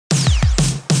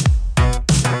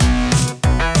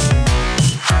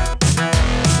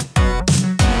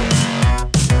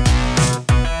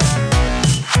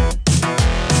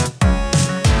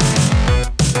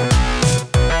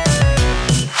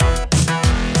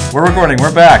We're recording.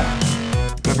 We're back.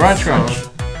 The Brunch Crunch.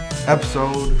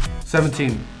 Episode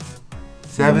 17.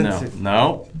 17.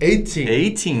 No. 18.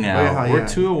 18 now. Oh, yeah, We're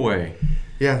 2 away.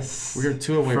 Yes. We're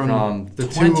 2 away from the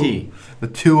 20. The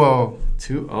 2-0.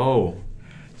 2-0.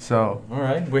 So. All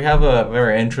right. We have a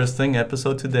very interesting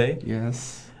episode today.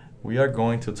 Yes. We are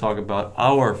going to talk about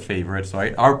our favorites,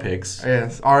 right? Our picks.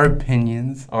 Yes. Our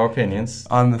opinions. Our opinions.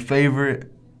 On the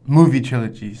favorite movie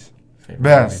trilogies.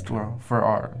 Best, well, for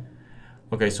our.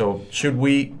 Okay, so should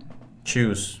we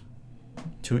choose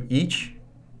 2 each,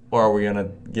 or are we going to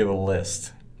give a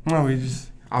list? No,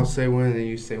 I'll say one and then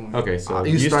you say one. Okay, so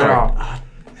you start off.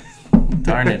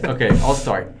 Darn it. Okay, I'll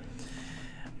start.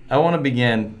 I want to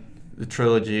begin the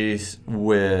trilogies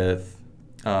with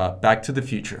Back to the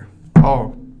Future.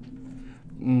 Oh.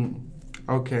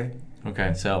 Okay.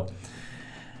 Okay, so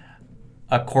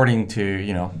according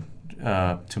to,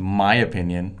 to my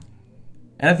opinion,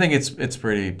 and I think it's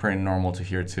pretty normal to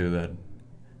hear too that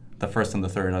the first and the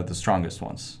third are the strongest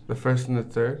ones. The first and the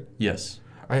third? Yes.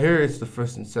 I hear it's the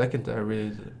first and second that are really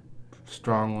the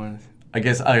strong ones. I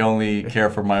guess I only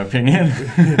care for my opinion.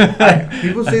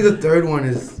 People say the third one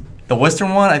is the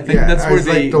Western one. I think that's where it's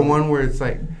like the one where it's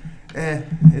like,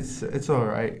 it's all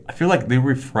right. I feel like they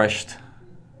refreshed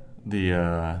the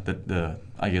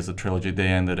I guess the trilogy. They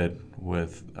ended it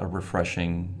with a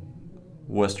refreshing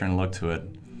Western look to it.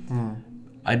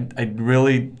 I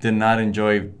really did not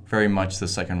enjoy very much the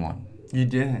second one. You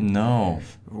didn't? No.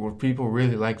 Well, people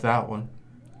really like that one.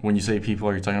 When you say people,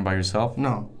 are you talking about yourself?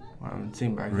 No. I haven't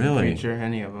seen Back to the Future,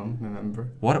 any of them, remember?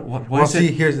 What well, is see,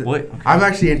 it? Here's it. Okay. I'm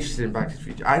actually interested in Back to the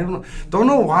Future. I don't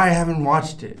know why I haven't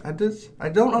watched it. I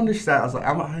don't understand. I was like,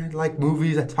 I like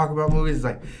movies. I talk about movies.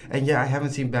 And I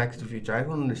haven't seen Back to the Future. I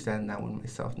don't understand that one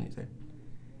myself neither.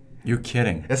 You're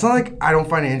kidding. It's not like I don't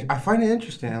find it. I find it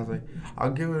interesting. I was like,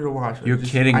 I'll give it a watch. You're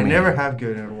kidding me. I never have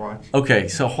given it a watch. Okay,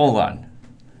 so hold on.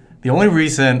 The only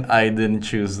reason I didn't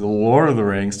choose The Lord of the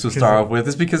Rings to start off with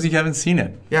is because you haven't seen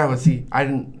it. Yeah, but see,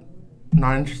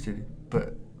 not interested.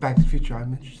 But Back to the Future,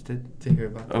 I'm interested to hear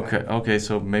about that. Okay,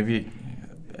 so maybe,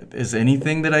 is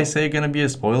anything that I say going to be a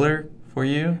spoiler for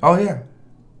you? Oh, yeah.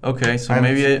 Okay, so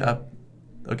maybe,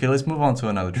 okay, let's move on to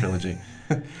another trilogy.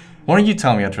 Why don't you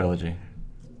tell me a trilogy?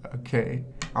 Okay,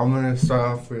 I'm going to start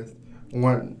off with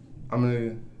one.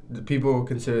 The people would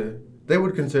consider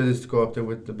this to go up there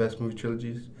with the best movie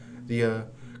trilogies. The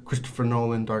Christopher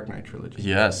Nolan Dark Knight Trilogy.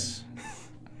 Yes.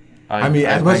 I mean,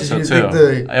 as much as you think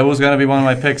it was going to be one of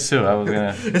my picks too. I was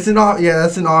going to.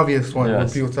 That's an obvious one when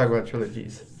people talk about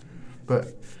trilogies. But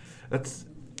let's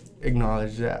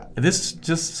acknowledge that. This is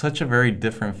just such a very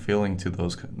different feeling to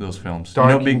those films.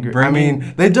 Dark and gritty. I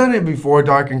mean, they've done it before,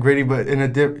 Dark and Gritty, but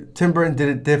Tim Burton did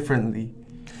it differently.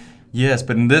 Yes,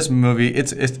 but in this movie,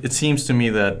 it seems to me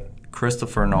that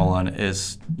Christopher Nolan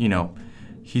is,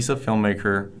 he's a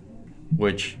filmmaker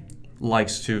which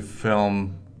likes to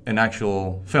film an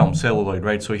actual film, celluloid,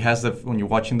 right? So he has when you're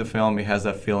watching the film, he has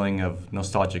that feeling of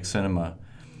nostalgic cinema.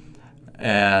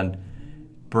 And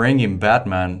bringing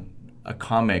Batman, a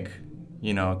comic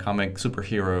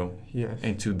superhero,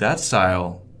 into that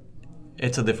style,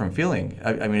 it's a different feeling.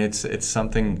 I mean, it's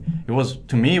something. It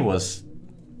was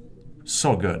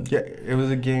so good. Yeah, it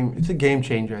was a game. It's a game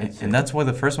changer. And that's why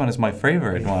the first one is my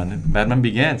favorite one. Batman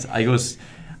Begins. I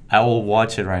will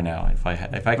watch it right now if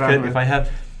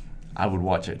I would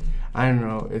watch it. I don't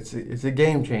know. It's a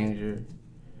game changer.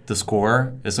 The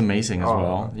score is amazing as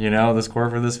well. The score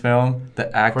for this film, the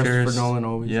actors. Christopher Nolan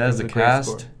always. Yes, the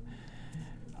cast.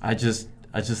 I just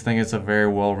think it's a very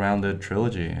well-rounded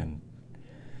trilogy, and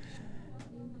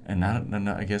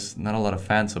I guess not a lot of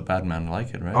fans of Batman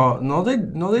like it, right? Oh no, they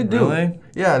do. Really?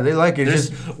 Yeah, they like it.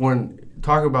 Just when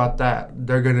talk about that,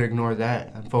 they're gonna ignore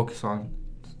that and focus on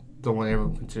the one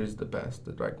everyone considers the best,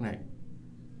 The Dark Knight.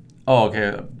 Oh,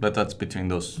 okay, but that's between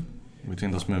those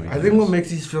movies. I think what makes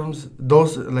these films,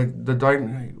 like The Dark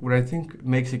Knight, what I think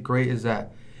makes it great is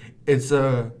that it's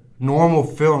a normal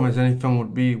film as any film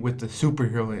would be with the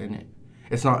superhero in it.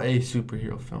 It's not a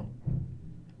superhero film.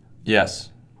 Yes.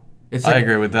 I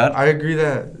agree with that. I agree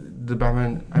that the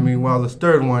Batman, the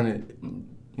third one,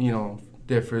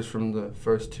 differs from the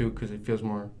first two because it feels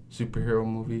more superhero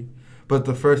movie. But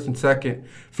the first and second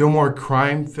feel more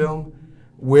crime film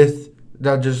with,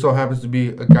 that just so happens to be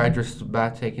a guy dressed as a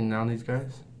bat taking down these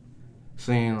guys.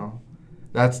 So,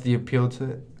 that's the appeal to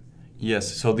it.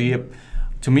 Yes. So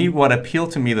to me, what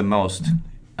appealed to me the most,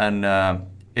 and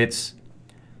it's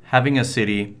having a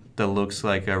city that looks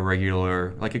like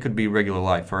it could be regular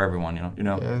life for everyone,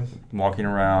 Yes. Walking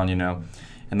around,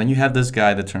 And then you have this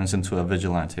guy that turns into a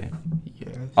vigilante.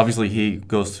 Yes. Obviously, he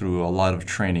goes through a lot of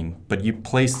training, but you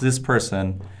place this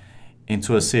person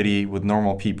into a city with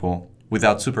normal people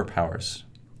without superpowers,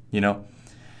 you know?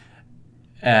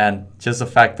 And just the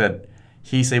fact that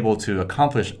he's able to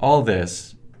accomplish all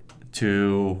this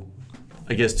to,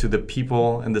 I guess, to the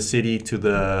people in the city, to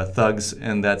the thugs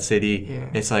in that city,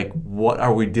 it's like, what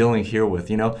are we dealing here with,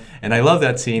 you know? And I love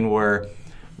that scene where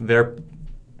they're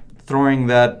throwing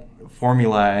that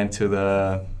formula into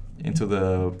the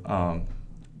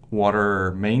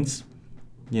water mains.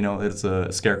 You know, it's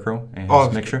a scarecrow and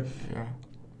his mixture. Yeah.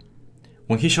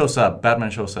 When he shows up,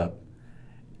 Batman shows up,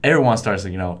 everyone starts,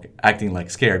 you know, acting like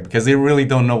scared because they really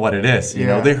don't know what it is. You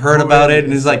know, they heard about it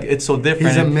and it's like, it's so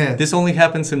different. He's a myth. This only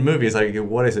happens in movies. Like,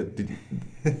 what is it?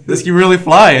 Does he really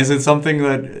fly? Is it something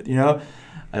that, you know?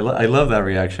 I love that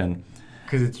reaction.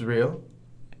 Because it's real?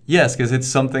 Yes, because it's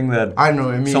something that I know.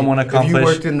 I mean, someone accomplished. If you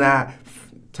worked in that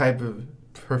type of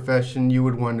profession, you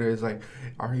would wonder, is like,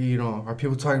 are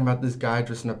people talking about this guy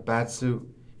dressed in a bat suit?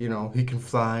 You know, he can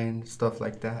fly and stuff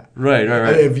like that. Right.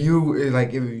 If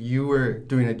you were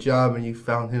doing a job and you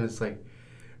found him, it's like,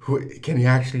 can he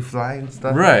actually fly and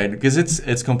stuff? Right, because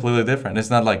it's completely different.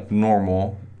 It's not like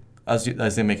normal, as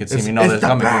they make it seem. You know, it's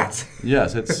the bat.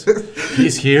 Yes,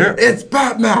 he's here. It's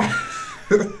Batman.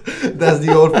 That's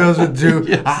the old films would do.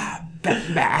 Yes.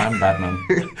 Batman. I'm Batman.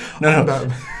 No.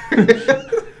 Batman.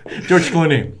 George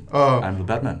Clooney. I'm the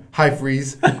Batman. Hi,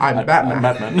 Freeze. I'm Batman. I'm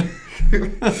Batman.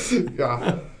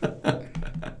 Yeah.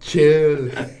 Chill.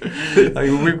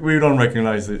 Like, we don't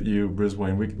recognize you, Bruce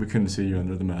Wayne. We couldn't see you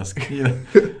under the mask. You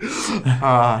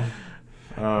know?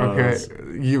 Okay,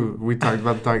 we talked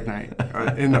about Dark Knight.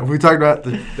 We talked about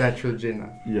that trilogy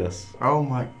now. Yes. Oh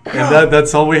my god. And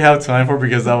that's all we have time for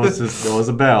because that was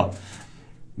a bell.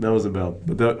 That was a bell.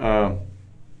 But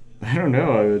I don't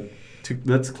know.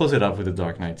 Let's close it up with the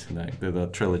Dark Knight tonight. The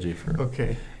trilogy for.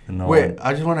 Okay. Wait,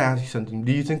 I just want to ask you something.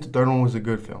 Do you think the third one was a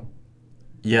good film?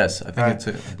 Yes, I think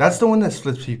that's the one that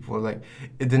splits people. Like,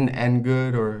 it didn't end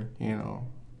good, or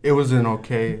it wasn't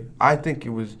okay. I think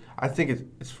it's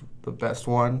the best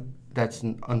one. That's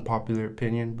an unpopular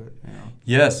opinion, but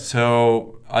Yes,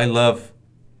 so I love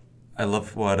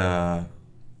what I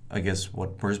guess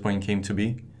what Bruce Wayne came to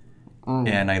be,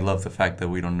 and I love the fact that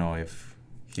we don't know if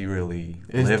he really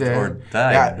lived or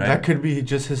died. Yeah, right? That could be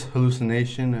just his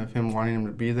hallucination of him wanting him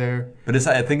to be there. But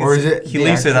I think he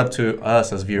leaves it up to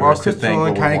us as viewers to think. Well, Christopher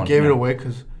Nolan kind of gave it away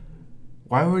because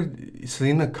why would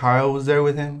Selena Kyle was there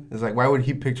with him? It's like, why would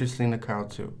he picture Selena Kyle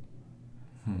too?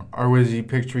 Or was he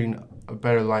picturing a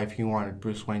better life he wanted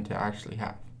Bruce Wayne to actually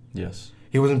have? Yes.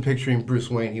 He wasn't picturing Bruce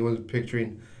Wayne. He was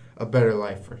picturing a better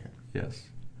life for him. Yes.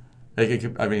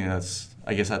 I mean,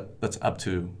 I guess that's up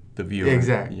to the viewer.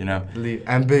 Exactly. You know.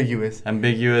 Ambiguous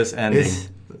ending.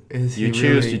 You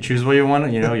choose what you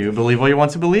want. You believe what you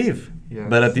want to believe. Yes.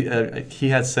 But at the he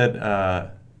had said,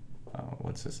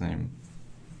 what's his name?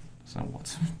 It's not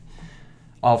what's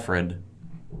Alfred.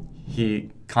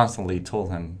 He constantly told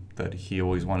him that he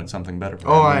always wanted something better for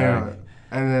him. Oh, I know.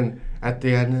 And then at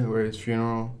the end, where his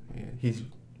funeral, he's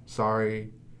sorry.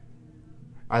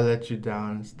 I let you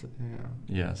down.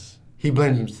 Yes. He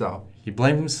blamed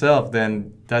himself.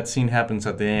 Then that scene happens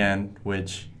at the end,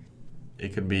 which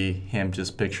it could be him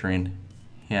just picturing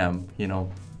him,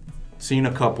 seeing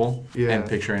a couple and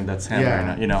picturing that's him,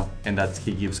 right now, and that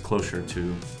he gives closure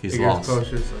to his loss. He gives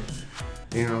closure,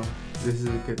 so, this is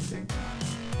a good thing.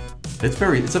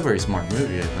 It's a very smart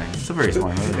movie, I think. It's a very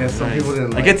smart movie. Yeah, some people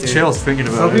didn't like it. I get chills thinking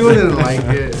about it. Some people didn't like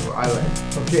it. I like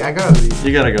it. Okay, I gotta leave.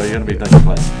 You gotta go. You gotta be done with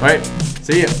class. All right.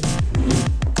 See ya.